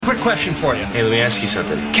quick question for you. Hey, let me ask you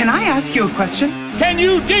something. Can I ask you a question? Can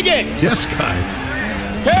you dig it? Yes, guy.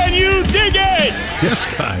 Can you dig it? Yes,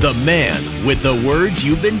 guy. The man with the words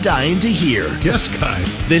you've been dying to hear. Yes, guy.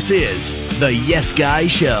 This is the Yes Guy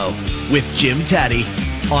Show with Jim Taddy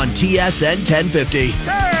on TSN 1050.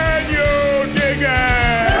 Can you dig it?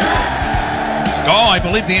 Oh, I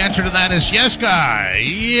believe the answer to that is yes, guy.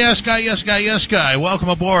 Yes, guy, yes, guy, yes, guy. Welcome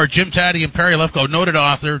aboard, Jim Taddy and Perry Lefko, noted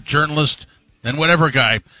author, journalist, and whatever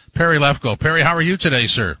guy, Perry Lefko. Perry, how are you today,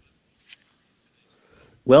 sir?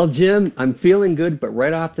 Well, Jim, I'm feeling good, but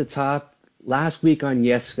right off the top, last week on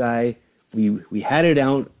Yes Guy, we had it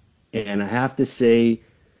out, and I have to say,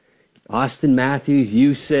 Austin Matthews,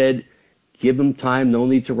 you said, give him time, no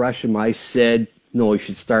need to rush him. I said, no, he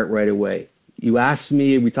should start right away. You asked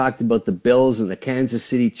me, we talked about the Bills and the Kansas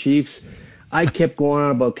City Chiefs. I kept going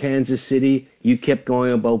on about Kansas City. You kept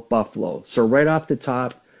going about Buffalo. So right off the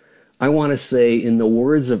top, I want to say, in the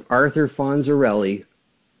words of Arthur Fonzarelli,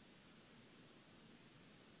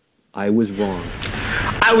 I was wrong.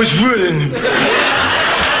 I was ruined.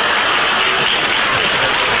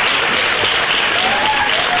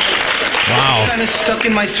 Wow. Kind of stuck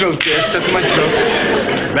in my throat there, stuck in my throat.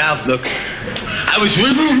 Ralph, look. I was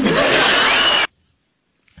ruined.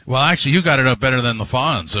 Well, actually, you got it up better than the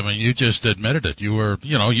Fonz. I mean, you just admitted it. You were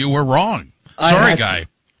wrong. Sorry, guy.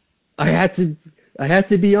 I had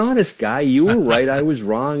to be honest, guy. You were right. I was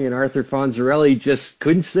wrong, and Arthur Fonzarelli just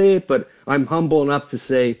couldn't say it, but I'm humble enough to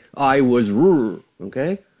say I was wrong,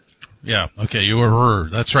 okay? Yeah, okay, you were.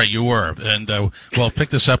 That's right, you were. And we'll pick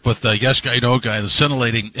this up with Yes Guy, No Guy, the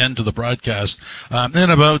scintillating end to the broadcast, in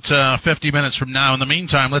about 50 minutes from now. In the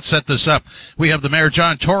meantime, let's set this up. We have the Mayor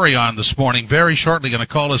John Tory on this morning, very shortly going to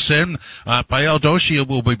call us in. Payal Doshi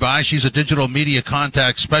will be by. She's a digital media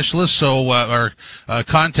contact specialist, or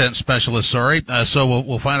content specialist, sorry. So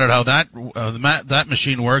we'll find out how that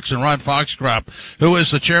machine works. And Ron Foxcroft, who is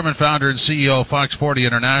the chairman, founder, and CEO of Fox 40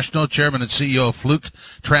 International, chairman and CEO of Fluke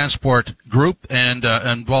Transport Group, and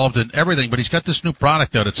involved in everything, but he's got this new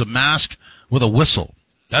product out. It's a mask with a whistle.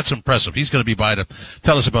 That's impressive. He's going to be by to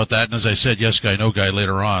tell us about that. And as I said, Yes Guy, No Guy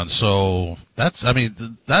later on. So there's a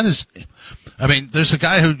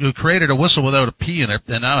guy who created a whistle without a P in it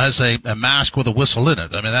and now has a mask with a whistle in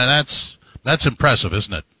it. I mean, that's impressive,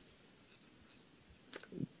 isn't it?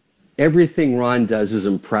 Everything Ron does is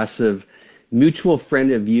impressive. Mutual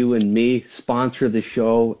friend of you and me sponsor the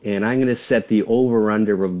show, and I'm going to set the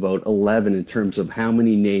over-under of about 11 in terms of how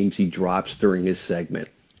many names he drops during his segment.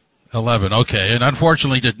 11, okay. And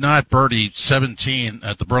unfortunately did not birdie 17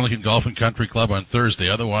 at the Burlington Golf and Country Club on Thursday.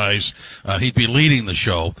 Otherwise, he'd be leading the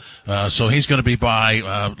show. So he's going to be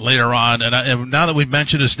by later on. And now that we've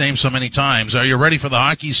mentioned his name so many times, are you ready for the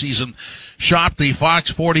hockey season? Shop the Fox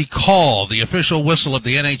 40 Call, the official whistle of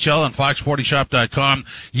the NHL on fox40shop.com.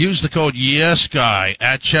 Use the code YESGUY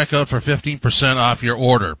at checkout for 15% off your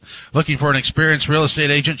order. Looking for an experienced real estate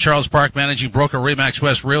agent? Charles Park, managing broker, Remax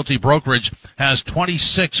West Realty Brokerage, has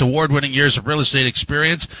 26 award-winning years of real estate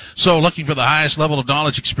experience. So looking for the highest level of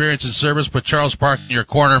knowledge, experience, and service, put Charles Park in your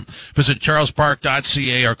corner. Visit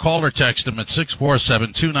charlespark.ca or call or text him at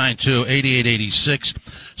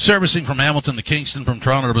 647-292-8886. Servicing from Hamilton to Kingston, from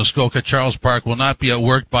Toronto to Muskoka, Charles Park will not be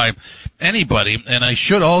outworked by anybody. And I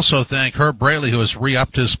should also thank Herb Braley, who has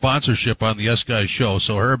re-upped his sponsorship on the Yes Guys show.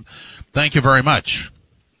 So, Herb, thank you very much.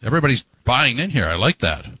 Everybody's buying in here. I like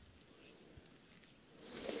that.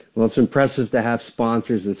 Well, it's impressive to have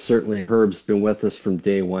sponsors, and certainly Herb's been with us from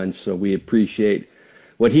day one, so we appreciate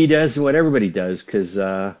what he does and what everybody does, because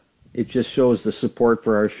it just shows the support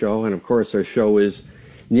for our show. And, of course, our show is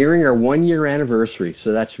nearing our 1-year anniversary,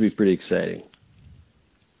 so that should be pretty exciting.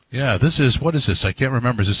 Yeah, what is this? I can't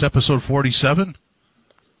remember. Is this episode 47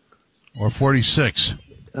 or 46?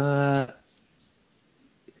 I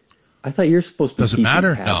thought you're supposed to be keeping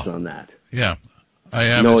tabs on that. Yeah, I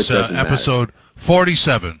am. No, it's it doesn't episode matter.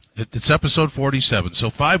 47. It's episode 47. So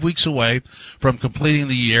 5 weeks away from completing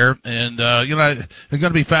the year. And, it's going to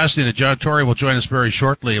be fascinating. John Tory will join us very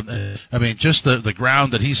shortly. I mean, just the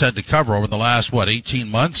ground that he's had to cover over the last, 18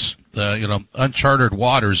 months? Uncharted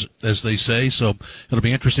waters, as they say. So it'll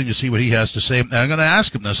be interesting to see what he has to say. And I'm going to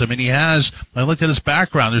ask him this. I mean, I looked at his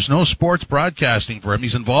background. There's no sports broadcasting for him.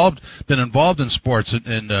 He's been involved in sports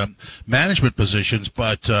and management positions,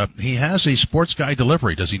 but he has a sports guy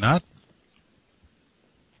delivery, does he not?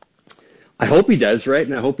 I hope he does, right?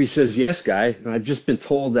 And I hope he says yes, guy. And I've just been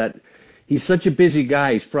told that he's such a busy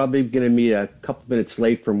guy. He's probably going to be a couple minutes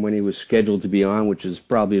late from when he was scheduled to be on, which is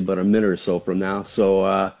probably about a minute or so from now.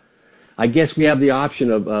 So I guess we have the option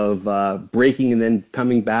of breaking and then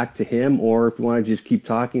coming back to him, or if you want to just keep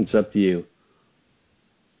talking, it's up to you.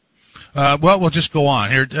 Well, we'll just go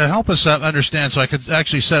on here. Help us understand so I could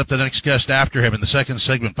actually set up the next guest after him in the second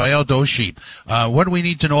segment. Payal Doshi. What do we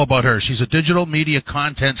need to know about her? She's a digital media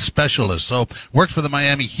content specialist, so works for the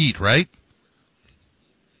Miami Heat, right?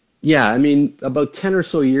 Yeah, I mean, about 10 or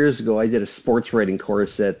so years ago, I did a sports writing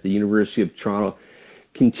course at the University of Toronto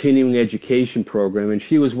continuing education program, and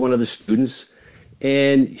she was one of the students.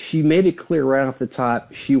 And she made it clear right off the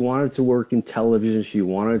top, she wanted to work in television, she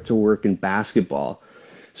wanted to work in basketball.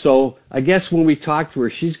 So I guess when we talk to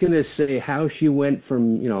her, she's going to say how she went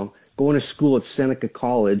from, going to school at Seneca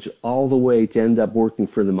College all the way to end up working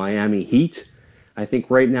for the Miami Heat. I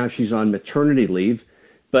think right now she's on maternity leave,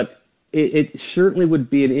 but it certainly would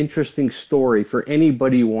be an interesting story for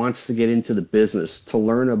anybody who wants to get into the business to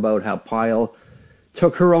learn about how Payal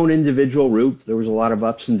took her own individual route. There was a lot of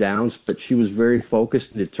ups and downs, but she was very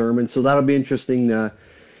focused and determined. So that'll be interesting to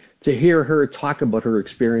hear her talk about her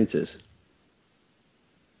experiences.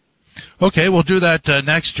 Okay, we'll do that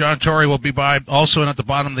next. John Tory will be by also, and at the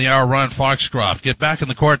bottom of the hour, Ron Foxcroft. Get back in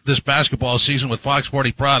the court this basketball season with Fox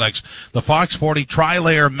 40 products. The Fox 40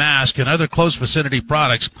 Tri-Layer Mask and other close vicinity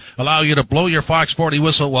products allow you to blow your Fox 40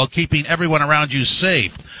 whistle while keeping everyone around you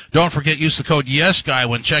safe. Don't forget, use the code YESGUY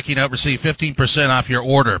when checking out. Receive 15% off your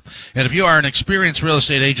order. And if you are an experienced real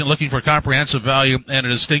estate agent looking for comprehensive value and a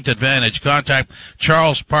distinct advantage, contact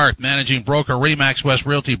Charles Park, managing broker, Remax West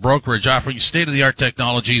Realty Brokerage, offering state-of-the-art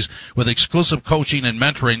technologies with exclusive coaching and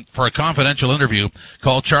mentoring. For a confidential interview,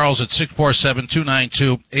 call Charles at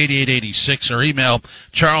 647-292-8886 or email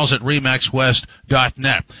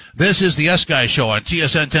charles@remaxwest.net. This is the S Guy Show on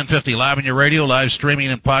TSN 1050, live on your radio, live streaming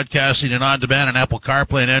and podcasting and on demand on Apple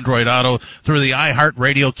CarPlay and Android Auto through the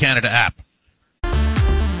iHeartRadio Canada app.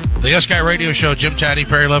 The Yes Guy Radio Show, Jim Taddy,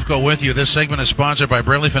 Perry Lefko with you. This segment is sponsored by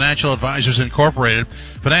Braley Financial Advisors Incorporated.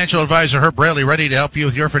 Financial advisor Herb Braley, ready to help you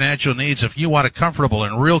with your financial needs. If you want a comfortable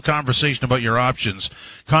and real conversation about your options,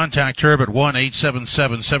 contact Herb at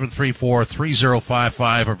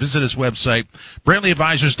 1-877-734-3055 or visit his website,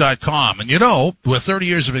 BraleyAdvisors.com. And with 30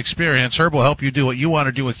 years of experience, Herb will help you do what you want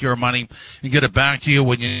to do with your money and get it back to you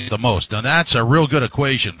when you need it the most. Now, that's a real good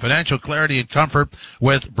equation. Financial clarity and comfort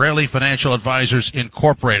with Braley Financial Advisors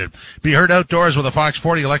Incorporated. Be heard outdoors with a Fox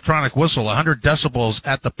 40 electronic whistle, 100 decibels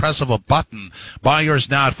at the press of a button. Buy yours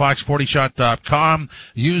now at fox40shot.com.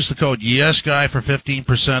 Use the code YESGUY for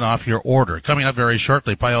 15% off your order. Coming up very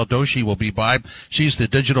shortly, Payal Doshi will be by. She's the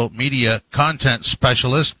digital media content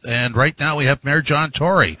specialist. And right now we have Mayor John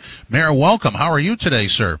Tory. Mayor, welcome. How are you today,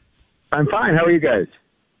 sir? I'm fine. How are you guys?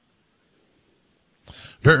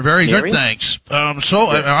 Very, very good, thanks.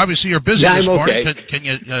 Obviously you're busy this morning.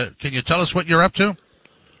 Okay. Can you tell us what you're up to?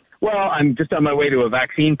 Well, I'm just on my way to a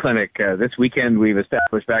vaccine clinic. This weekend we've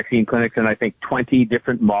established vaccine clinics in, I think, 20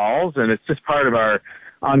 different malls, and it's just part of our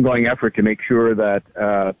ongoing effort to make sure that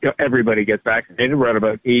everybody gets vaccinated. We're at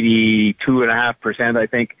about 82.5%, I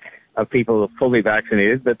think, of people fully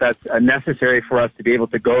vaccinated, but that's necessary for us to be able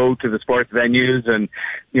to go to the sports venues and,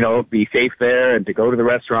 be safe there, and to go to the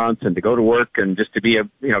restaurants and to go to work, and just to be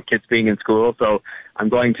kids being in school. So I'm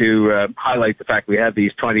going to highlight the fact we have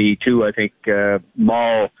these 22, I think,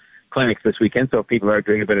 mall clinics this weekend. So if people are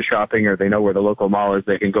doing a bit of shopping or they know where the local mall is,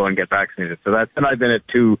 they can go and get vaccinated. So and I've been at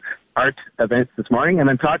 2 art events this morning, and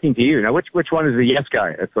I'm talking to you. Now, which one is the yes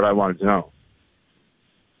guy? That's what I wanted to know.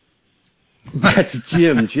 That's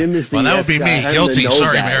Jim. Jim is the well, that yes would be guy. me. Guilty.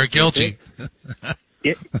 Sorry, guy. Mayor. Guilty.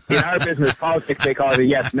 In our business politics, they call it a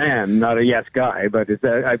yes man, not a yes guy, but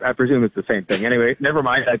I presume it's the same thing. Anyway, never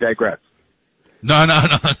mind. I digress. No.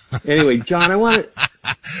 Anyway, John, John,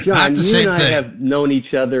 you and I thing. have known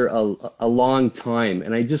each other a long time,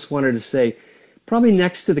 and I just wanted to say, probably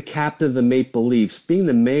next to the captain of the Maple Leafs, being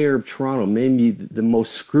the mayor of Toronto, maybe the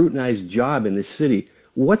most scrutinized job in the city.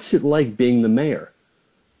 What's it like being the mayor?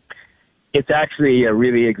 It's actually a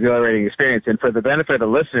really exhilarating experience, and for the benefit of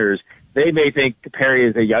listeners, they may think Perry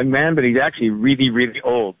is a young man, but he's actually really, really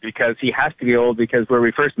old, because he has to be old, because where we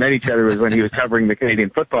first met each other was when he was covering the Canadian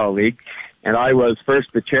Football League. And I was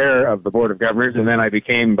first the chair of the Board of Governors, and then I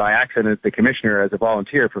became, by accident, the commissioner as a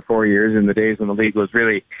volunteer for 4 years in the days when the league was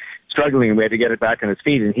really struggling and we had to get it back on its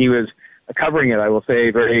feet. And he was covering it, I will say,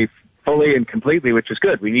 very fully and completely, which was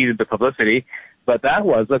good. We needed the publicity. But that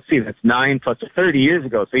was, that's 9 plus 30 years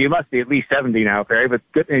ago. So you must be at least 70 now, Perry, but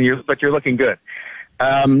you're looking good.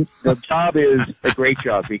 The job is a great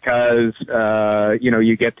job because,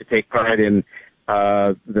 you get to take part in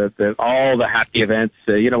all the happy events,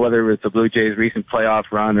 whether it's the Blue Jays' recent playoff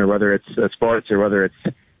run, or whether it's sports, or whether it's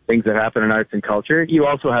things that happen in arts and culture. You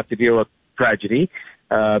also have to deal with tragedy,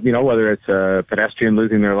 whether it's a pedestrian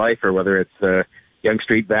losing their life, or whether it's Young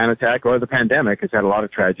Street van attack or the pandemic has had a lot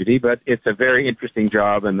of tragedy, but it's a very interesting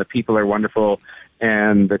job, and the people are wonderful,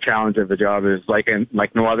 and the challenge of the job is like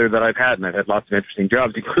no other that I've had, and I've had lots of interesting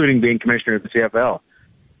jobs, including being commissioner of the CFL.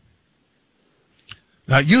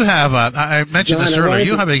 You have, I mentioned John, this earlier,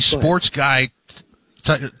 you have a sports guy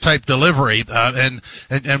type delivery, and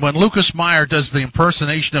when Lucas Meyer does the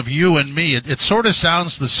impersonation of you and me, it sort of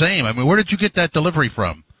sounds the same. I mean, where did you get that delivery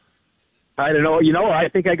from? I don't know. I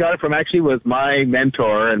think I got it from actually was my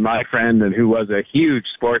mentor and my friend, and who was a huge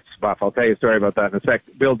sports buff. I'll tell you a story about that in a sec.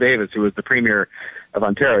 Bill Davis, who was the premier of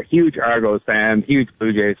Ontario, huge Argos fan, huge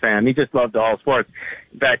Blue Jays fan. He just loved all sports.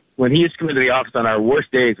 In fact, when he used to come into the office on our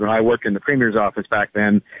worst days, when I worked in the premier's office back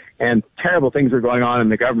then, and terrible things were going on in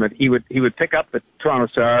the government, he would pick up the Toronto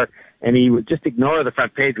Star, and he would just ignore the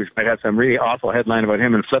front page, which might have some really awful headline about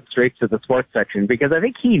him, and flip straight to the sports section, because I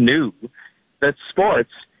think he knew that sports,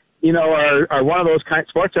 are one of those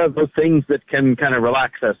sports are those things that can kind of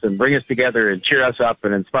relax us and bring us together and cheer us up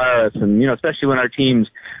and inspire us. And, especially when our teams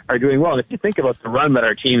are doing well. And if you think about the run that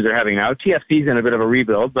our teams are having now, TFC's in a bit of a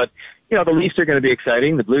rebuild, but, the Leafs are going to be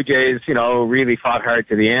exciting. The Blue Jays, really fought hard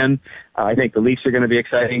to the end. I think the Leafs are going to be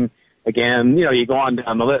exciting again. You go on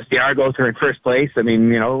down the list. The Argos are in first place. I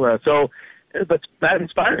mean, but that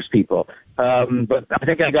inspires people. But I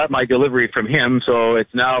think I got my delivery from him, so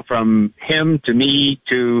it's now from him to me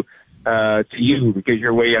to you, because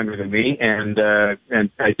you're way younger than me, and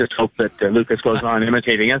I just hope that Lucas goes on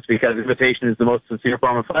imitating us, because imitation is the most sincere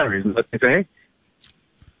form of flattery, isn't that what they say?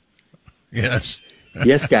 Yes.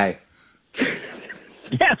 Yes, guy.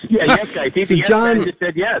 Yes, guy. See, the yes John, guy just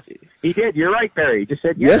said yes. He did. You're right, Barry. He just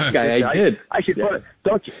said yes. Yes, guy, I did. I should put it.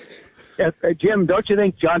 Don't you? Jim, don't you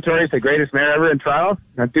think John Tory is the greatest mayor ever in Toronto?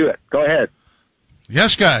 Now do it. Go ahead.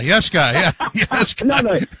 Yes, guy. Yeah. Yes, guy.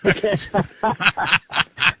 No.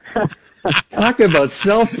 Talk about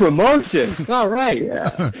self-promotion. All right. Yeah.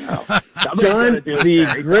 John,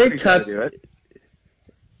 the Grey Cup.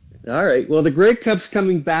 All right. Well, the Grey Cup's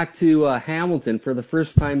coming back to Hamilton for the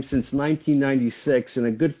first time since 1996, and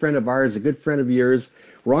a good friend of ours, a good friend of yours,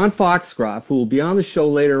 Ron Foxcroft, who will be on the show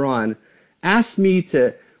later on, asked me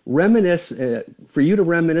to reminisce, for you to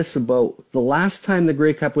reminisce about the last time the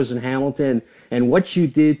Grey Cup was in Hamilton and what you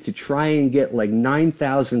did to try and get like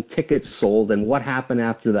 9,000 tickets sold, and what happened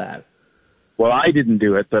after that. Well, I didn't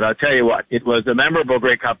do it, but I'll tell you what, it was a memorable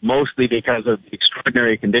Grey Cup mostly because of the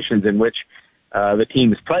extraordinary conditions in which the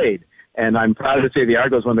teams played. And I'm proud to say the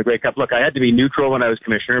Argos won the Grey Cup. Look, I had to be neutral when I was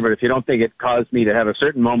commissioner, but if you don't think it caused me to have a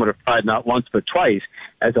certain moment of pride, not once but twice,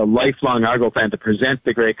 as a lifelong Argo fan, to present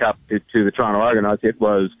the Grey Cup to the Toronto Argonauts, it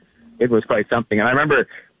was quite something. And I remember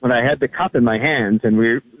when I had the cup in my hands,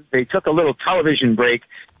 and they took a little television break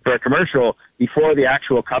for a commercial before the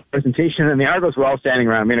actual cup presentation, and the Argos were all standing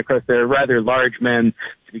around. I mean, of course, they're rather large men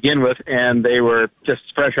to begin with, and they were just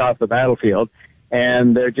fresh off the battlefield,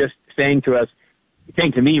 and they're just saying to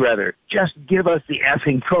me, just give us the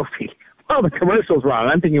effing trophy. Well, the commercial's wrong.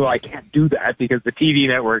 I'm thinking, well, I can't do that because the TV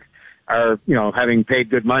networks are, having paid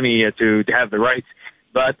good money to have the rights.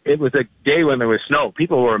 But it was a day when there was snow.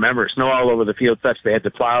 People will remember snow all over the field, such they had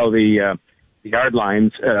to plow the yard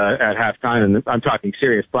lines at halftime, and I'm talking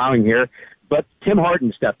serious plowing here. But Tim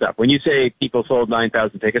Horton stepped up. When you say people sold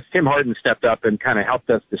 9,000 tickets, Tim Horton stepped up and kind of helped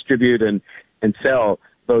us distribute and sell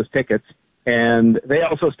those tickets. And they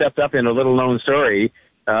also stepped up in a little-known story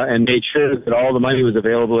and made sure that all the money was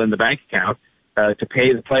available in the bank account to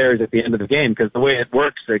pay the players at the end of the game. Because the way it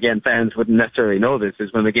works, again, fans wouldn't necessarily know this,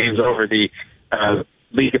 is when the game's over, the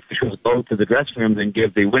league officials go to the dressing rooms and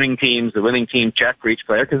give the winning team check for each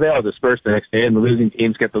player, because they all disperse the next day, and the losing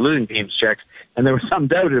teams get the losing team's checks. And there was some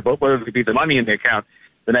doubt about whether there could be the money in the account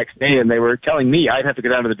the next day, and they were telling me I'd have to go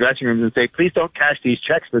down to the dressing rooms and say, please don't cash these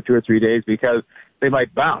checks for 2 or 3 days because they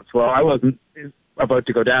might bounce. Well, I wasn't about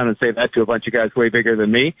to go down and say that to a bunch of guys way bigger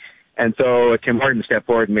than me. And so Tim Horton stepped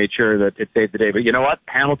forward and made sure that it saved the day. But you know what?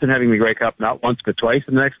 Hamilton having the Grey Cup not once but twice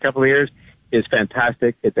in the next couple of years is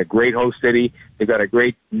fantastic. It's a great host city. They've got a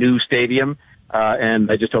great new stadium.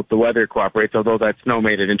 And I just hope the weather cooperates, although that snow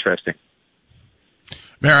made it interesting.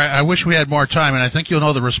 Mayor, I wish we had more time, and I think you'll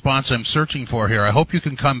know the response I'm searching for here. I hope you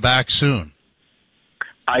can come back soon.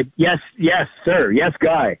 Yes, sir. Yes,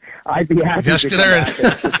 guy. I'd be happy to come back,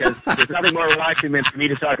 because there's nothing more relaxing than for me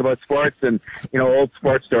to talk about sports and, old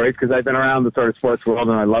sports stories, because I've been around the sort of sports world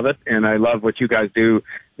and I love it, and I love what you guys do,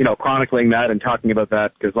 chronicling that and talking about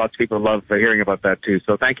that, because lots of people love hearing about that too.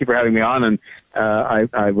 So thank you for having me on, and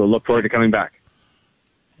I will look forward to coming back.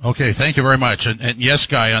 Okay, thank you very much. And yes,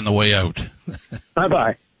 guy on the way out.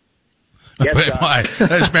 Bye-bye. Yes,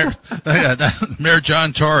 There's Mayor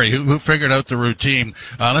John Tory, who figured out the routine.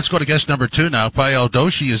 Let's go to guest number 2 now. Payal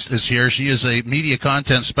Doshi is here. She is a media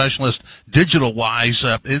content specialist, digital-wise,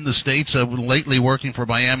 in the States, lately working for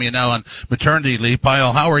Miami and now on maternity leave.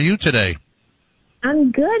 Payal, how are you today?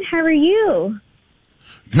 I'm good. How are you?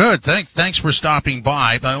 Good. Thanks for stopping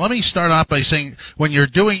by. Let me start off by saying,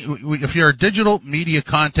 if you're a digital media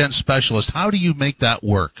content specialist, how do you make that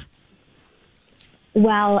work?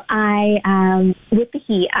 Well, with the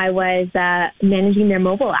Heat, I was managing their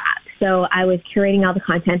mobile app. So I was curating all the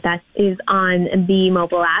content that is on the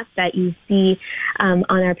mobile app that you see on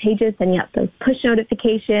our pages, sending out those push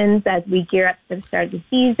notifications as we gear up for the start of the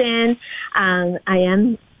season. I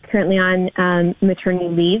am currently on maternity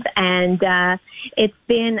leave, and it's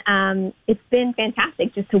been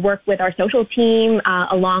fantastic just to work with our social team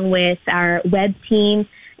along with our web team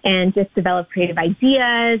and just develop creative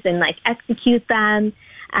ideas and execute them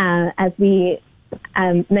as we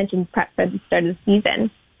mentioned prep for the start of the season.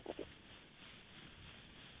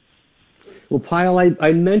 Well, Payal,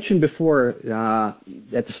 I mentioned before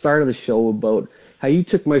at the start of the show about how you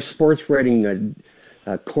took my sports writing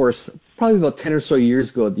course probably about 10 or so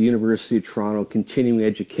years ago at the University of Toronto, continuing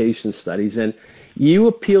education studies, and you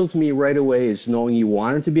appealed to me right away as knowing you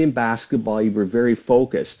wanted to be in basketball. You were very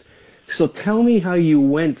focused. So tell me how you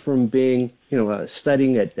went from being,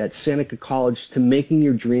 studying at Seneca College to making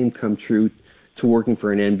your dream come true to working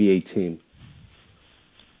for an NBA team.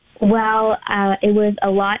 Well, it was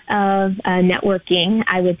a lot of networking,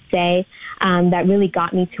 I would say, that really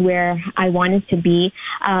got me to where I wanted to be.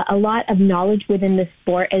 A lot of knowledge within the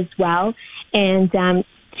sport as well. And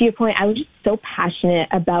to your point, I was just so passionate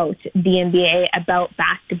about the NBA, about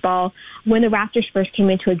basketball. When the Raptors first came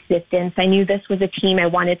into existence, I knew this was a team I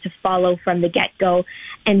wanted to follow from the get-go.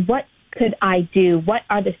 And what could I do? What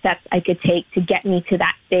are the steps I could take to get me to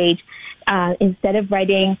that stage? Instead of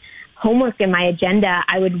writing homework in my agenda,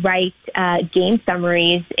 I would write game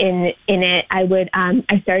summaries in it.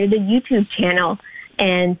 I started a YouTube channel,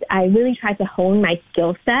 and I really tried to hone my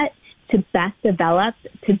skill set to best develop,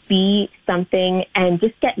 to be something and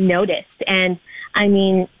just get noticed. And I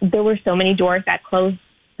mean, there were so many doors that closed,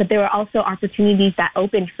 but there were also opportunities that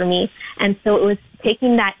opened for me. And so it was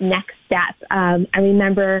taking that next step. I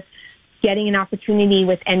remember getting an opportunity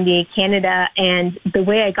with NBA Canada, and the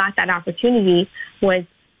way I got that opportunity was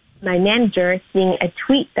my manager seeing a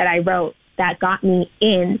tweet that I wrote that got me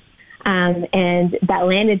in, and that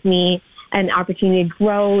landed me an opportunity to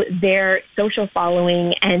grow their social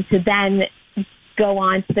following and to then go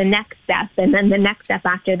on to the next step and then the next step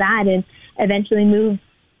after that and eventually move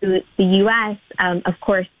to the U.S. Of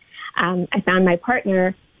course, I found my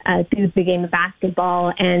partner through the game of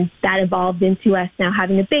basketball, and that evolved into us now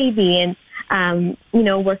having a baby and,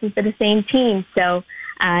 working for the same team. So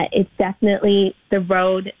it's definitely the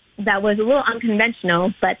road that was a little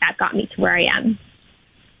unconventional, but that got me to where I am.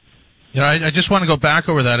 I just want to go back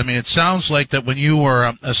over that. I mean, it sounds like that when you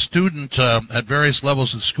were a student at various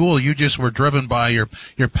levels of school, you just were driven by your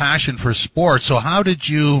passion for sports. So how did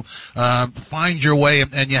you find your way?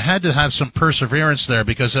 And you had to have some perseverance there,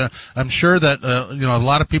 because I'm sure that a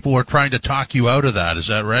lot of people were trying to talk you out of that. Is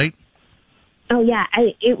that right? Oh yeah,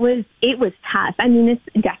 it was tough. I mean,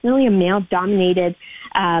 it's definitely a male-dominated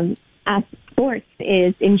sports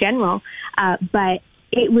is in general, but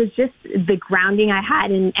it was just the grounding I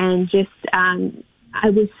had, and just I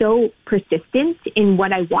was so persistent in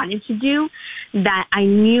what I wanted to do that I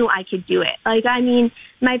knew I could do it.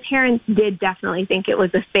 My parents did definitely think it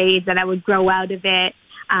was a phase, that I would grow out of it,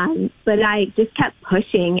 but I just kept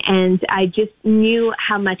pushing, and I just knew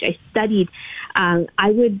how much I studied.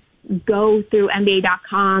 I would go through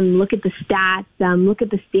NBA.com, look at the stats, look at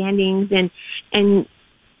the standings, and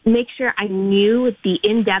make sure I knew the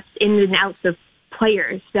in-depth ins and outs of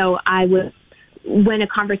players. So I would,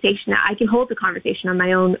 I can hold the conversation on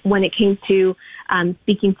my own when it came to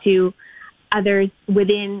speaking to others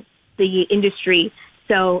within the industry.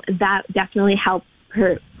 So that definitely helped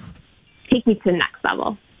her take me to the next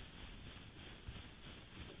level.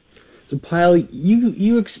 So Payal,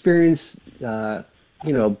 you experienced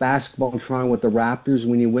basketball in Toronto with the Raptors.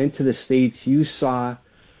 When you went to the States, you saw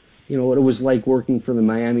what it was like working for the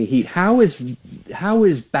Miami Heat. How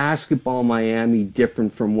is basketball in Miami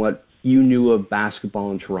different from what you knew of basketball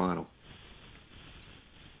in Toronto?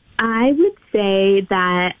 I would say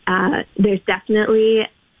that there's definitely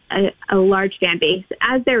a large fan base,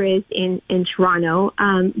 as there is in Toronto,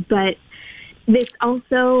 but there's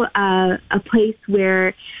also a place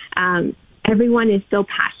where everyone is so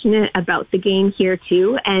passionate about the game here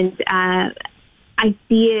too, and I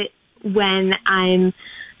see it when I'm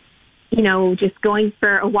just going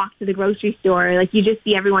for a walk to the grocery store. Like, you just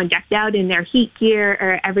see everyone decked out in their heat gear,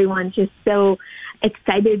 or everyone's just so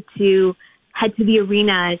excited to head to the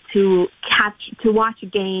arena to watch a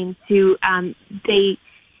game. They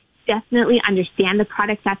definitely understand the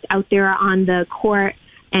product that's out there on the court,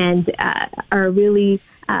 and are really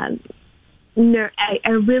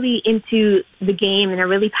into the game, and are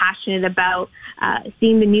really passionate about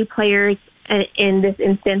seeing the new players, in this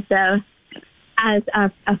instance as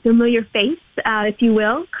a familiar face, if you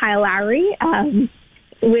will, Kyle Lowry,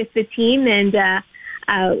 with the team. And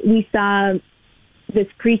we saw this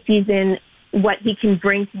preseason what he can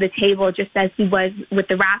bring to the table, just as he was with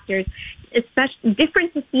the Raptors. Especially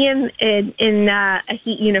different to see him in a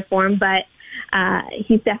Heat uniform, but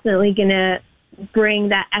he's definitely going to bring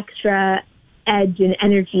that extra edge and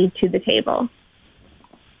energy to the table.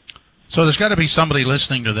 So there's got to be somebody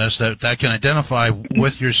listening to this that can identify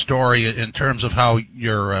with your story in terms of how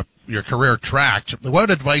your career tracked. What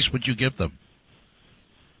advice would you give them?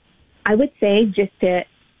 I would say just to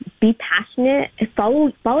be passionate,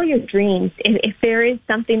 follow your dreams. If there is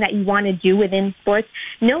something that you want to do within sports,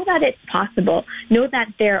 know that it's possible. Know that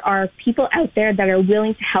there are people out there that are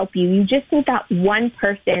willing to help you. You just need that one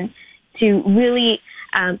person to really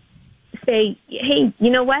say, hey, you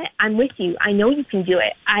know what? I'm with you. I know you can do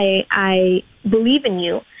it. I believe in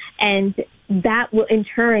you. And that will, in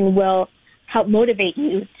turn, will help motivate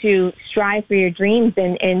you to strive for your dreams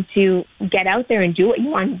and to get out there and do what you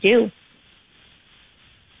want to do.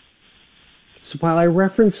 So, Payal, I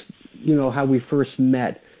referenced, how we first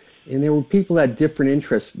met, and there were people that had different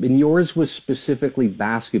interests, and yours was specifically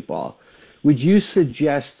basketball. Would you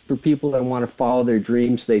suggest for people that want to follow their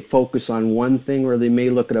dreams, they focus on one thing, or they may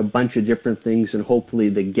look at a bunch of different things and hopefully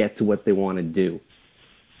they get to what they want to do?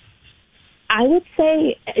 I would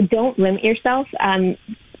say don't limit yourself.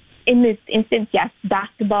 In this instance, yes,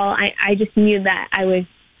 basketball, I just knew that I was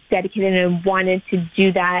dedicated and wanted to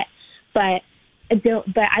do that. But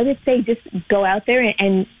I would say just go out there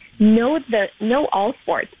and know all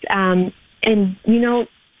sports. And,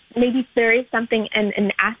 maybe there is something,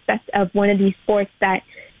 an aspect of one of these sports that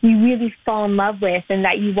you really fall in love with and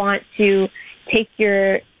that you want to take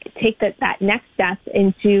that next step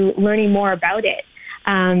into learning more about it.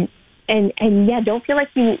 And don't feel like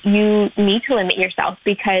you need to limit yourself,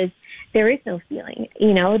 because there is no ceiling.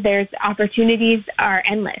 There's opportunities are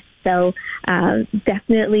endless. So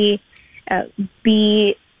definitely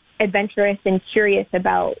be adventurous and curious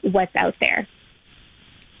about what's out there.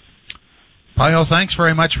 Payal, thanks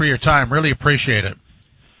very much for your time. Really appreciate it.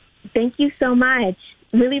 Thank you so much.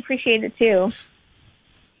 Really appreciate it too.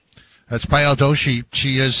 That's Payal Doshi.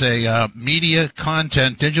 She is a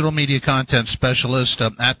digital media content specialist.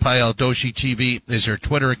 At Payal Doshi TV is her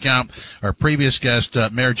Twitter account. Our previous guest,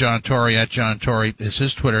 Mayor John Tory, at John Tory, is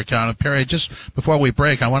his Twitter account. And Perry, just before we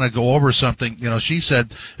break, I want to go over something. She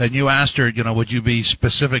said, and you asked her, would you be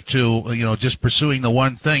specific to, just pursuing the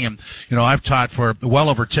one thing? And, I've taught for well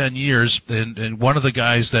over 10 years, and one of the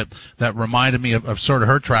guys that reminded me of sort of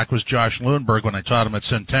her track was Josh Lundberg when I taught him at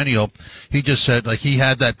Centennial. He just said, he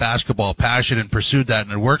had that basketball passion and pursued that,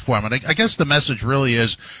 and it worked for him. And I guess the message really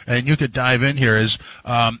is, and you could dive in here, is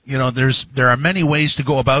there are many ways to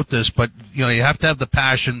go about this, but you have to have the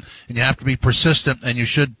passion, and you have to be persistent, and you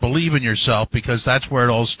should believe in yourself, because that's where it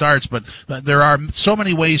all starts. But there are so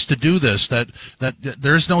many ways to do this that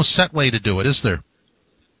there's no set way to do it, is there?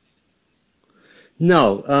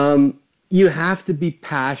 No, you have to be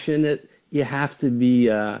passionate. You have to be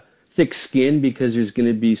thick-skinned, because there's going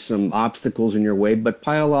to be some obstacles in your way. But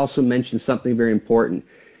Payal also mentioned something very important.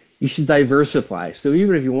 You should diversify. So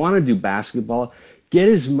even if you want to do basketball, get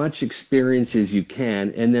as much experience as you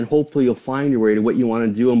can, and then hopefully you'll find your way to what you want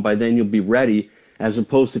to do, and by then you'll be ready, as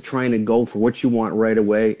opposed to trying to go for what you want right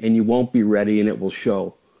away, and you won't be ready, and it will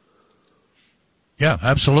show. Yeah,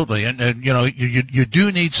 absolutely, and you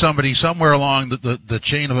do need somebody somewhere along the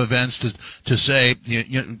chain of events to say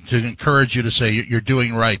to encourage you to say you're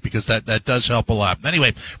doing right, because that does help a lot.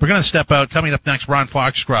 Anyway, we're going to step out. Coming up next, Ron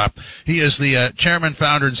Foxcroft. He is the chairman,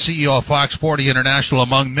 founder, and CEO of Fox 40 International,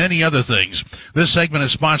 among many other things. This segment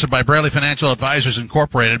is sponsored by Braley Financial Advisors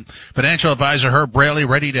Incorporated. Financial advisor Herb Braley,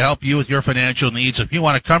 ready to help you with your financial needs. If you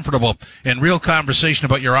want a comfortable and real conversation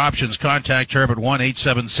about your options, contact Herb at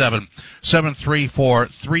 1-877-734-3055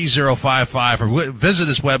 or visit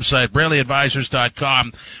his website,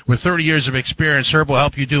 BraleyAdvisors.com. With 30 years of experience, Herb will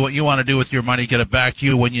help you do what you want to do with your money, get it back to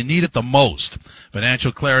you when you need it the most.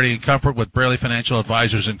 Financial clarity and comfort with Braley Financial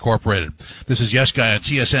Advisors Incorporated. This is Yes Guy on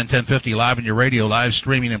TSN 1050, live in your radio, live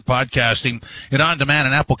streaming and podcasting, and on demand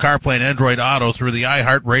on Apple CarPlay and Android Auto through the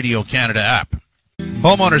iHeartRadio Canada app.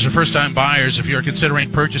 Homeowners and first-time buyers, if you're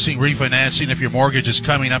considering purchasing, refinancing, if your mortgage is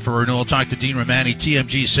coming up for renewal, talk to Dean Romani,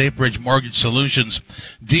 TMG SafeBridge Mortgage Solutions.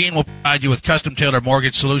 Dean will provide you with custom-tailored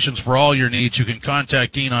mortgage solutions for all your needs. You can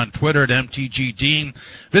contact Dean on Twitter at MTGDean.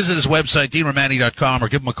 Visit his website, deanromani.com, or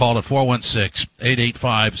give him a call at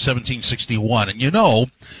 416-885-1761. And you know,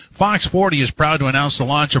 Fox 40 is proud to announce the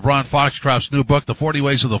launch of Ron Foxcroft's new book, The 40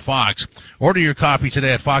 Ways of the Fox. Order your copy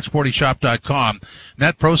today at fox40shop.com.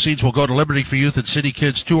 Net proceeds will go to Liberty for Youth and City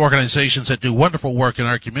Kids, two organizations that do wonderful work in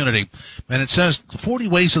our community. And it says 40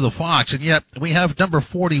 Ways of the Fox, and yet we have number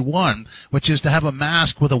 41, which is to have a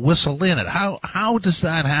mask with a whistle in it. How does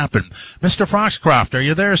that happen? Mr. Foxcroft, are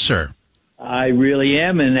you there, sir? I really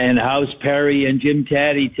am, and how's Perry and Jim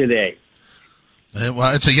Taddy today?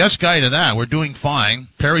 Well, it's a yes guy to that. We're doing fine.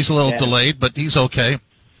 Perry's a little delayed, but he's okay.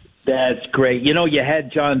 That's great. You know, you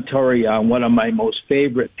had John Tory on, one of my most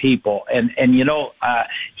favorite people, and you know,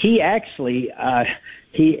 he actually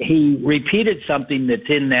he repeated something that's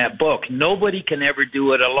in that book. Nobody can ever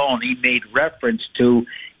do it alone. He made reference to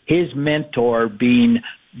his mentor being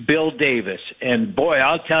Bill Davis, and boy,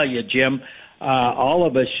 I'll tell you, Jim, all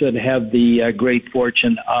of us should have the great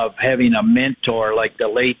fortune of having a mentor like the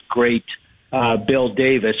late great Bill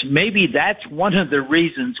Davis. Maybe that's one of the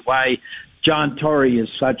reasons why John Tory is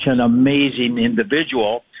such an amazing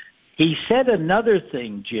individual. He said another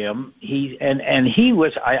thing, Jim. He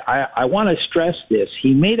was. I want to stress this.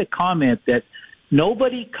 He made a comment that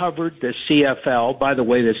nobody covered the CFL. By the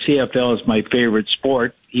way, the CFL is my favorite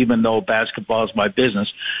sport, even though basketball is my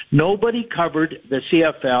business. Nobody covered the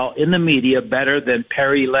CFL in the media better than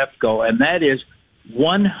Perry Lefko, and that is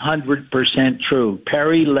 100% true.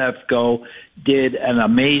 Perry Lefko did an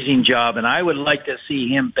amazing job, and I would like to see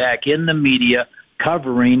him back in the media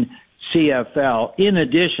covering CFL in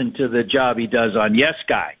addition to the job he does on Yes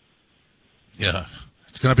Guy. Yeah,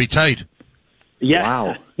 it's going to be tight. Yeah.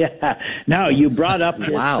 Wow. Yeah. Now, you brought up this,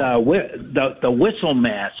 the whistle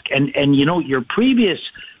mask, and you know, your previous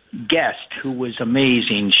guest, who was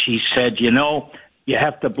amazing, she said, you know, you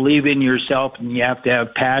have to believe in yourself and you have to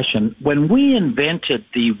have passion. When we invented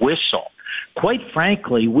the whistle, quite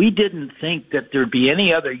frankly, we didn't think that there'd be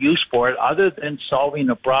any other use for it other than solving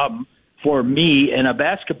a problem for me in a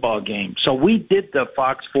basketball game. So we did the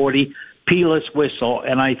Fox 40 P-less whistle,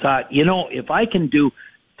 and I thought, you know, if I can do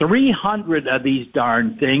 300 of these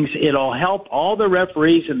darn things, it'll help all the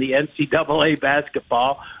referees in the NCAA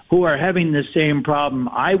basketball who are having the same problem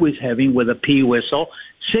I was having with a P whistle.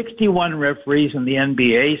 61 referees in the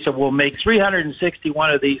NBA, so we'll make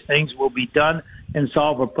 361 of these things. We'll be done and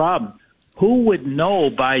solve a problem. Who would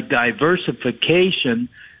know by diversification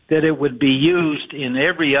that it would be used in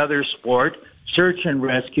every other sport, search and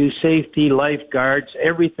rescue, safety, lifeguards,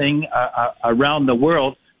 everything around the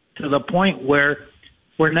world, to the point where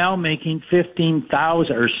we're now making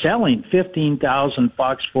 15,000 or selling 15,000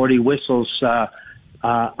 Fox 40 whistles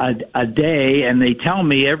a day, and they tell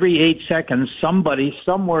me every 8 seconds somebody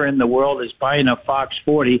somewhere in the world is buying a Fox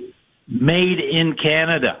 40 made in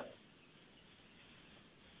Canada.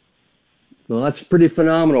 Well, that's pretty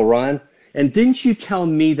phenomenal, Ron. And didn't you tell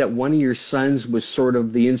me that one of your sons was sort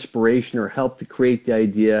of the inspiration or helped to create the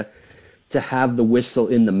idea to have the whistle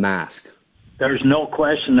in the mask? There's no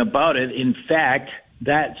question about it. In fact,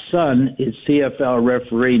 that son is CFL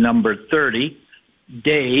referee number 30,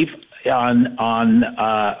 Dave, on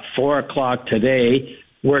 4 o'clock today,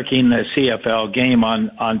 working the CFL game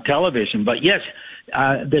on television. But yes,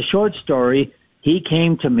 the short story, he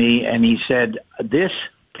came to me and he said, this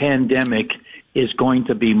pandemic is going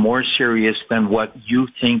to be more serious than what you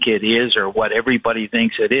think it is or what everybody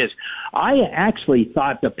thinks it is. I actually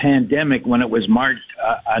thought the pandemic, when it was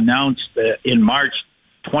announced in March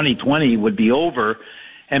 2020, would be over,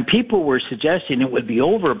 and people were suggesting it would be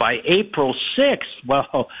over by April 6th.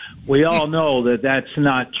 Well, we all know that that's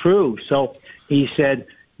not true. So he said,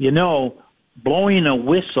 you know, blowing a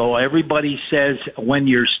whistle, everybody says when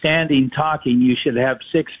you're standing talking, you should have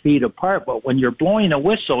 6 feet apart. But when you're blowing a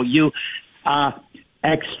whistle, you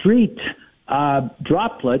excrete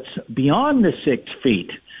droplets beyond the 6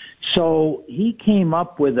 feet. So he came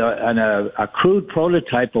up with a crude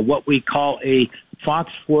prototype of what we call a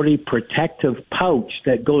Fox 40 protective pouch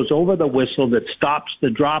that goes over the whistle that stops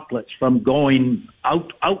the droplets from going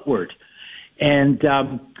outward. And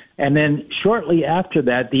then shortly after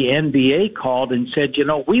that, the NBA called and said, you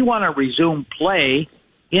know, we want to resume play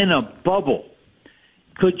in a bubble.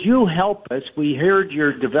 Could you help us? We heard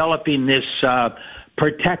you're developing this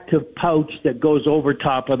protective pouch that goes over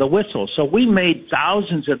top of the whistle. So we made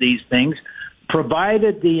thousands of these things,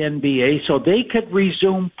 provided the NBA so they could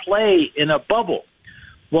resume play in a bubble.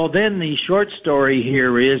 Well, then the short story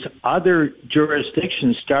here is other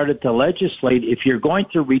jurisdictions started to legislate if you're going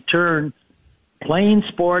to return playing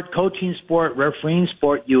sport, coaching sport, refereeing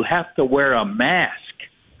sport, you have to wear a mask.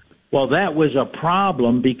 Well, that was a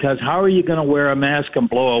problem because how are you going to wear a mask and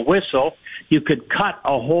blow a whistle? You could cut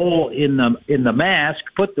a hole in the mask,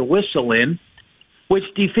 put the whistle in, which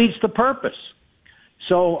defeats the purpose.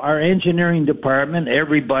 So our engineering department,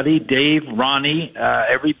 everybody, Dave, Ronnie,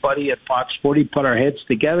 everybody at Fox 40 put our heads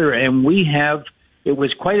together, and it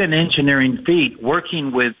was quite an engineering feat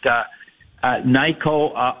working with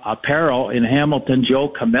Nyko Apparel in Hamilton, Joe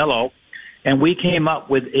Camillo, and we came up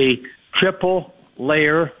with a triple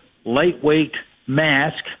layer lightweight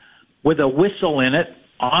mask with a whistle in it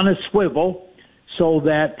on a swivel so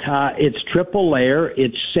that it's triple layer,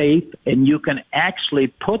 it's safe, and you can actually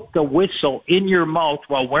put the whistle in your mouth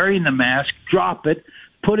while wearing the mask, drop it,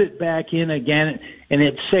 put it back in again, and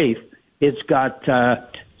it's safe. It's got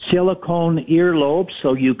silicone earlobes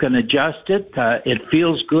so you can adjust it. It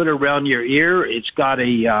feels good around your ear. It's got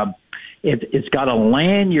it's got a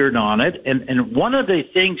lanyard on it. And one of the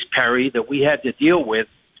things, Perry, that we had to deal with,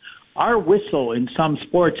 our whistle in some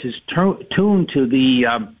sports is tuned to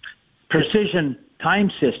the precision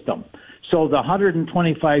time system. So the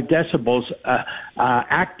 125 decibels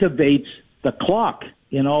activates the clock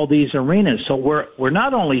in all these arenas. So we're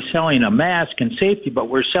not only selling a mask and safety, but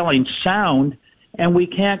we're selling sound, and we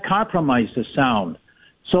can't compromise the sound.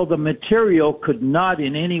 So the material could not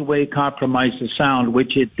in any way compromise the sound,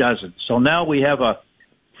 which it doesn't. So now we have a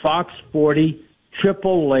Fox 40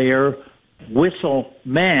 triple layer whistle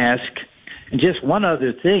mask. And just one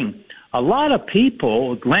other thing, a lot of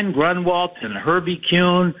people, Glenn Grunwald and Herbie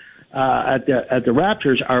Kuhn at the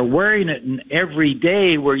Raptors, are wearing it in every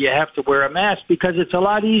day where you have to wear a mask because it's a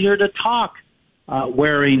lot easier to talk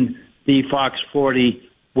wearing the Fox 40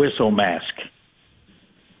 whistle mask.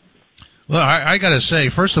 Well, I got to say,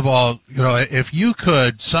 first of all, if you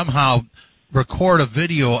could somehow record a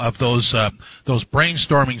video of those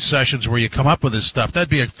brainstorming sessions where you come up with this stuff, that'd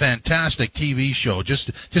be a fantastic TV show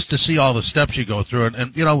just to see all the steps you go through.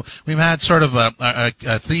 And we've had sort of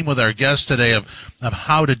a theme with our guests today of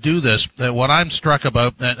how to do this. What I'm struck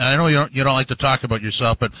about, and I know you don't like to talk about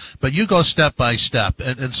yourself, but you go step by step,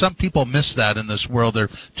 and some people miss that in this world. They're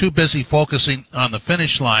too busy focusing on the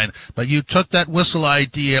finish line. But you took that whistle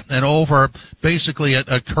idea and over basically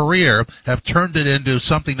a career have turned it into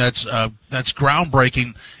something that's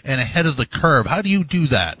groundbreaking and ahead of the curve. How do you do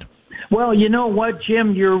that? Well, you know what,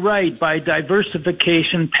 Jim? You're right. By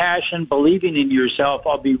diversification, passion, believing in yourself,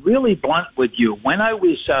 I'll be really blunt with you. When I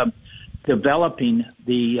was developing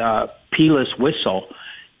the P-less whistle,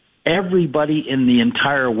 everybody in the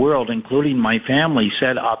entire world, including my family,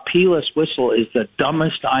 said a P-less whistle is the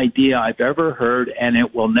dumbest idea I've ever heard, and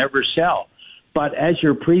it will never sell. But as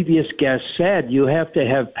your previous guest said, you have to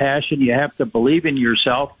have passion. You have to believe in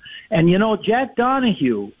yourself. And, Jack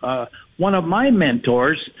Donahue, one of my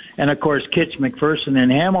mentors, and, of course, Kitch McPherson in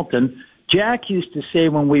Hamilton, Jack used to say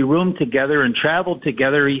when we roomed together and traveled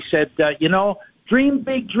together, he said, dream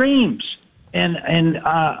big dreams. And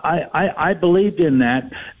I believed in that.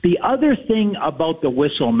 The other thing about the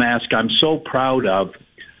whistle mask I'm so proud of,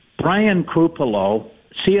 Brian Krupolo,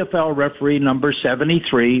 CFL referee number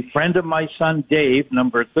 73, friend of my son Dave,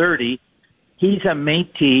 number 30, he's a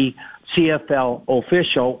Métis CFL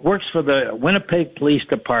official, works for the Winnipeg Police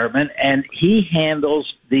Department, and he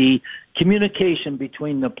handles the communication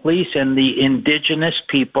between the police and the Indigenous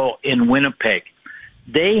people in Winnipeg.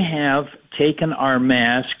 They have taken our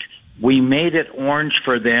mask. We made it orange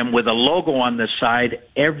for them with a logo on the side,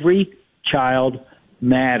 Every Child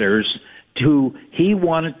Matters. He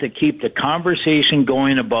wanted to keep the conversation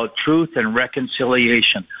going about truth and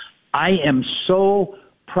reconciliation. I am so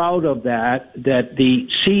proud of that the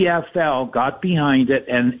CFL got behind it,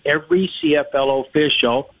 and every CFL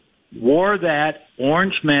official wore that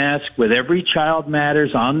orange mask with Every Child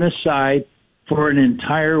Matters on the side for an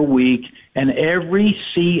entire week, and every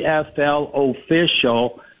CFL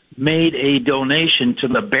official made a donation to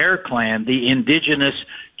the Bear Clan, the Indigenous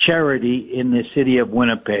charity in the city of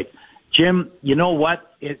Winnipeg. Jim, you know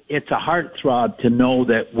what? It's a heartthrob to know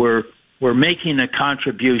that we're making a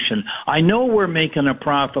contribution. I know we're making a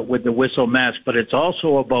profit with the whistle mask, but it's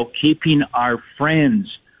also about keeping our friends,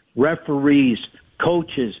 referees,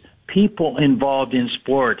 coaches, people involved in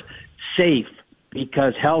sport safe,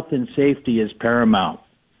 because health and safety is paramount.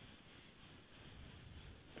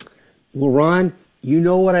 Well, Ron, you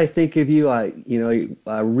know what I think of you.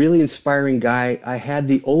 A really inspiring guy. I had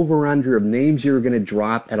the over-under of names you were going to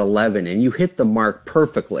drop at 11, and you hit the mark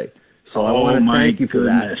perfectly. So I want to thank you for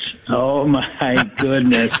that. Oh, my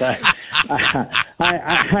goodness.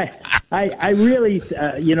 I really,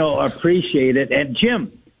 appreciate it. And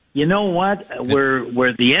Jim, you know what?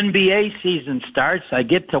 Where the NBA season starts, I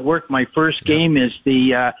get to work. My first game is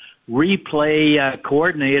the replay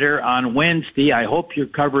coordinator on Wednesday. I hope you're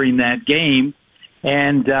covering that game.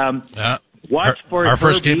 And watch for our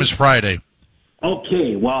first game is Friday.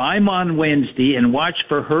 Okay, well, I'm on Wednesday, and watch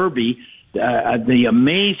for Herbie, the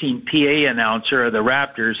amazing PA announcer of the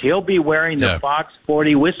Raptors. He'll be wearing the Fox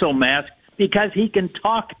 40 whistle mask because he can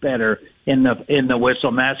talk better in the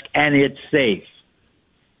whistle mask, and it's safe.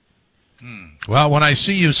 Well, when I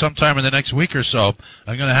see you sometime in the next week or so,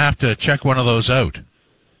 I'm going to have to check one of those out.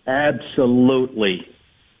 Absolutely.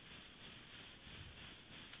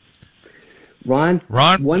 Ron,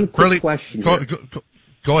 one quick question.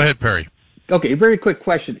 Go ahead, Perry. Okay, very quick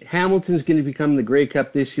question. Hamilton's going to become the Grey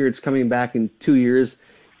Cup this year. It's coming back in 2 years.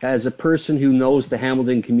 As a person who knows the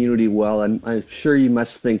Hamilton community well, I'm sure you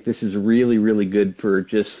must think this is really, really good for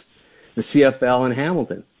just the CFL and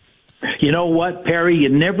Hamilton. You know what, Perry? You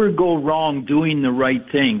never go wrong doing the right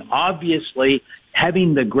thing. Obviously,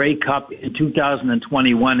 having the Grey Cup in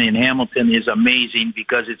 2021 in Hamilton is amazing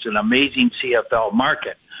because it's an amazing CFL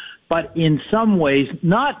market. But in some ways,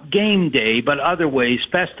 not game day, but other ways,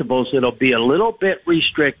 festivals, it'll be a little bit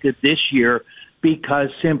restricted this year because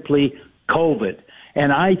simply COVID.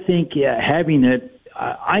 And I think having it,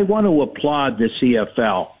 I want to applaud the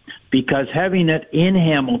CFL because having it in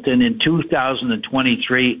Hamilton in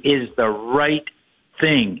 2023 is the right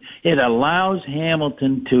thing. It allows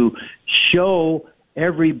Hamilton to show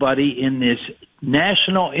everybody in this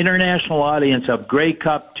international audience of Grey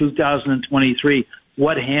Cup 2023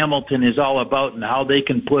 what Hamilton is all about and how they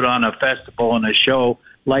can put on a festival and a show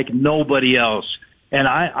like nobody else. And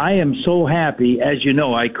I am so happy. As you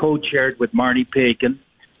know, I co-chaired with Marty Pakin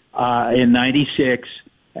in 96,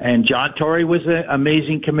 and John Tory was an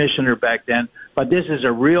amazing commissioner back then. But this is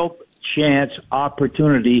a real chance,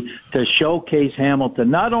 opportunity to showcase Hamilton,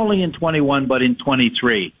 not only in 21, but in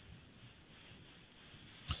 23.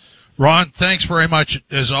 Ron, thanks very much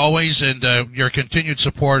as always, and your continued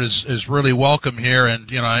support is really welcome here. And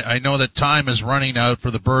you know, I know that time is running out for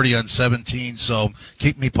the birdie on 17, so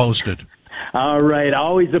keep me posted. All right,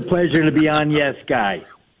 always a pleasure to be on Yes Guy.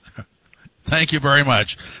 Thank you very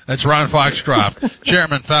much. That's Ron Foxcroft,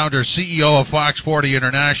 Chairman, Founder, CEO of Fox 40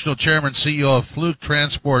 International, Chairman, CEO of Fluke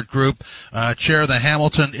Transport Group, Chair of the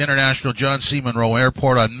Hamilton International John C. Munro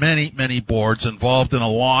Airport, on many, many boards, involved in a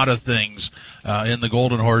lot of things in the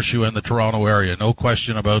Golden Horseshoe and the Toronto area. No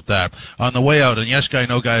question about that. On the way out, and Yes Guy,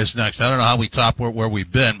 No Guy is next. I don't know how we top where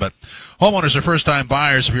we've been, but homeowners are first-time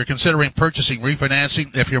buyers. If you're considering purchasing,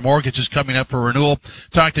 refinancing, if your mortgage is coming up for renewal,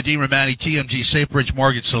 talk to Dean Romani, TMG SafeBridge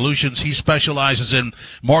Mortgage Solutions. He specializes in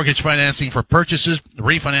mortgage financing for purchases,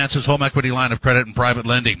 refinances, home equity line of credit, and private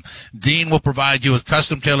lending. Dean will provide you with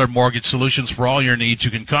custom-tailored mortgage solutions for all your needs.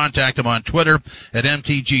 You can contact him on Twitter at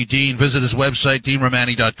MTGDean. Visit his website,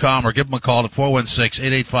 deanromani.com, or give him a call at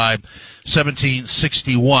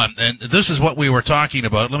 416-885-1761. And this is what we were talking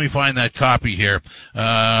about. Let me find that copy here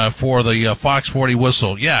for the Fox 40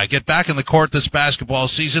 whistle. Yeah, get back in the court this basketball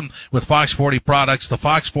season with Fox 40 products. The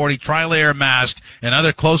Fox 40 Tri-Layer Mask and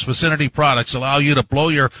other close vicinity products allow you to blow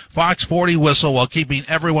your Fox 40 whistle while keeping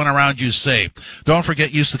everyone around you safe. Don't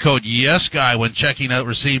forget, use the code YesGuy when checking out.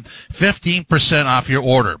 Receive 15% off your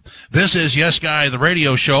order. This is Yes Guy, the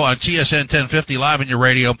radio show on TSN 1050, live in your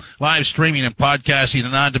radio, live streaming and podcasting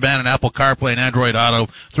and on-demand on Apple CarPlay and Android Auto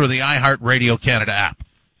through the iHeartRadio Canada app.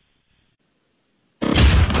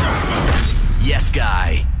 Yes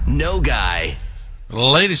Guy, No Guy.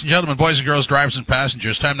 Ladies and gentlemen, boys and girls, drivers and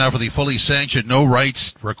passengers, time now for the fully sanctioned, no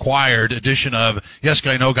rights required edition of Yes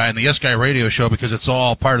Guy, No Guy and the Yes Guy radio show, because it's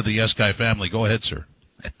all part of the Yes Guy family. Go ahead, sir.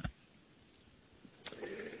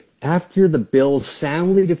 After the Bills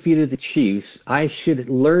soundly defeated the Chiefs, I should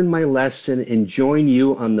learn my lesson and join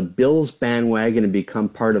you on the Bills bandwagon and become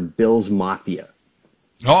part of Bills Mafia.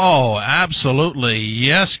 Oh, absolutely.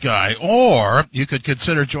 Yes, Guy. Or you could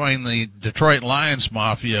consider joining the Detroit Lions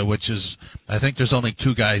Mafia, which is, I think there's only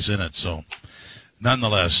 2 guys in it. So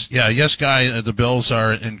nonetheless, yeah, Yes, Guy, the Bills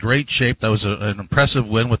are in great shape. That was an impressive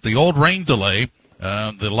win with the old rain delay.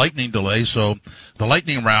 The lightning delay, so the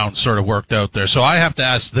lightning round sort of worked out there. So I have to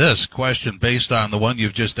ask this question based on the one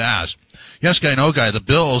you've just asked. Yes, Guy, No Guy, the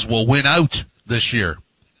Bills will win out this year.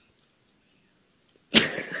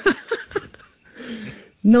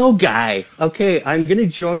 No Guy. Okay, I'm going to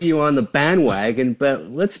join you on the bandwagon,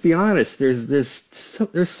 but let's be honest.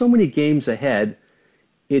 There's so many games ahead.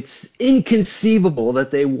 It's inconceivable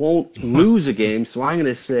that they won't lose a game, so I'm going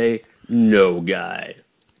to say No Guy.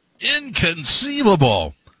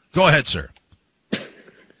 Inconceivable. Go ahead, sir.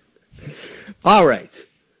 All right.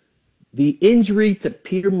 The injury to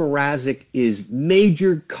Peter Mrazek is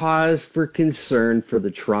major cause for concern for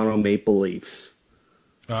the Toronto Maple Leafs.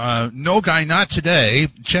 No, Guy, not today.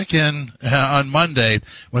 Check in on Monday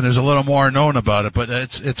when there's a little more known about it. But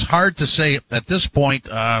it's hard to say at this point.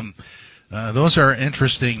 Those are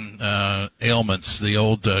interesting ailments. The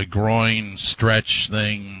old groin stretch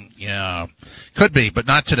thing, yeah, could be, but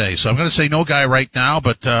not today. So I'm going to say no, Guy, right now.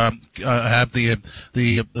 But have the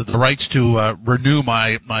rights to renew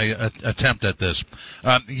my attempt at this.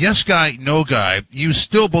 Yes, Guy, no, Guy. You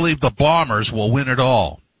still believe the Bombers will win it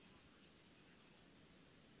all?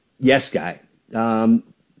 Yes, Guy.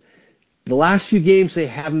 The last few games, they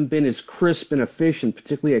haven't been as crisp and efficient,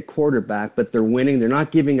 particularly at quarterback, but they're winning. They're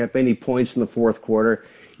not giving up any points in the fourth quarter.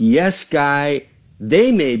 Yes, Guy,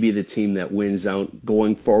 they may be the team that wins out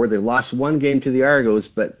going forward. They lost one game to the Argos,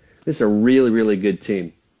 but this is a really, really good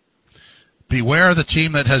team. Beware the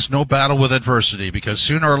team that has no battle with adversity, because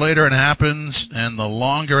sooner or later it happens, and the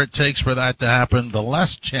longer it takes for that to happen, the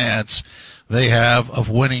less chance they have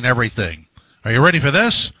of winning everything. Are you ready for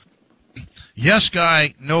this? Yes,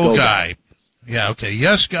 Guy, no, Guy. Yeah, okay.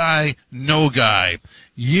 Yes, Guy, no, Guy.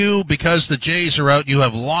 You, because the Jays are out, you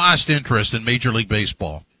have lost interest in Major League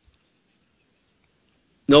Baseball.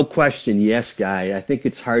 No question, yes, Guy. I think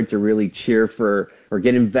it's hard to really cheer for or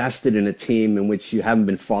get invested in a team in which you haven't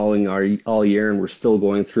been following all year, and we're still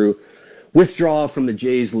going through withdrawal from the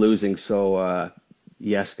Jays losing. So,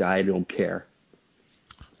 yes, Guy, I don't care.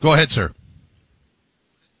 Go ahead, sir.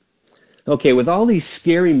 Okay, with all these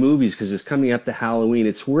scary movies, because it's coming up to Halloween,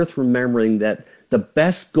 it's worth remembering that the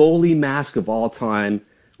best goalie mask of all time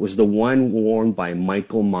was the one worn by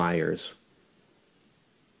Michael Myers.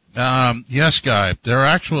 Yes, Guy. There are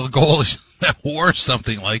actual goalies that wore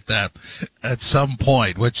something like that at some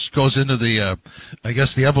point, which goes into the, I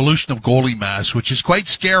guess, the evolution of goalie masks, which is quite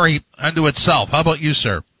scary unto itself. How about you,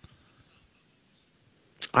 sir?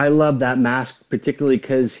 I love that mask, particularly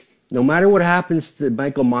because no matter what happens to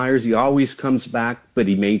Michael Myers, he always comes back, but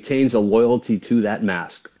he maintains a loyalty to that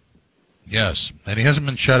mask. Yes, and he hasn't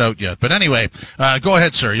been shut out yet. But anyway, go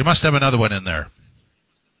ahead, sir. You must have another one in there.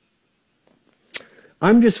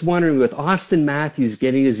 I'm just wondering, with Austin Matthews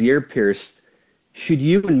getting his ear pierced, should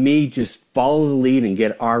you and me just follow the lead and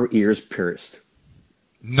get our ears pierced?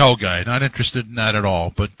 No, Guy. Not interested in that at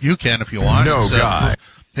all. But you can if you want. No, Guy.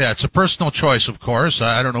 Yeah, it's a personal choice, of course.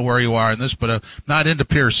 I don't know where you are in this, but not into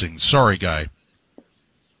piercings. Sorry, Guy.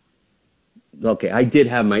 Okay, I did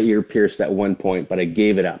have my ear pierced at one point, but I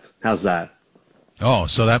gave it up. How's that? Oh,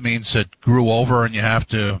 so that means it grew over and you have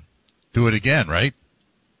to do it again, right?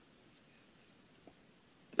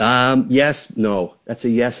 Yes, no. That's a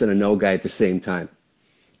yes and a no, Guy, at the same time.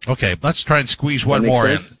 Okay, let's try and squeeze one more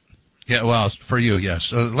in. Yeah, well, for you,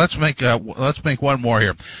 yes. Let's make one more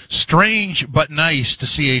here. Strange but nice to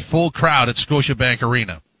see a full crowd at Scotiabank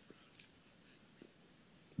Arena.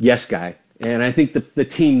 Yes, Guy. And I think the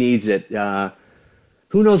team needs it.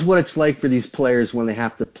 Who knows what it's like for these players when they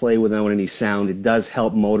have to play without any sound. It does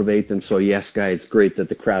help motivate them. So, yes, Guy, it's great that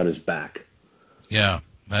the crowd is back. Yeah.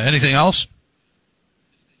 Anything else?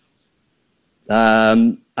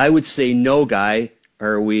 I would say no, Guy.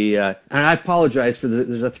 Are we? And I apologize for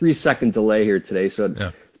there's a 3-second delay here today, so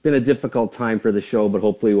it's been a difficult time for the show, but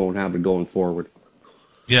hopefully we won't have it going forward.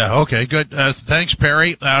 Yeah, okay, good. Thanks,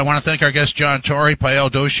 Perry. I want to thank our guests, John Tory, Payal,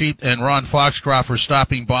 Doshi, and Ron Foxcroft for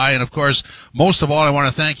stopping by. And, of course, most of all, I want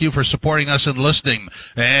to thank you for supporting us and listening.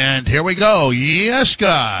 And here we go. Yes,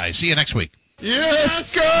 Guy. See you next week.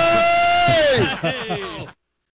 Yes, Guy!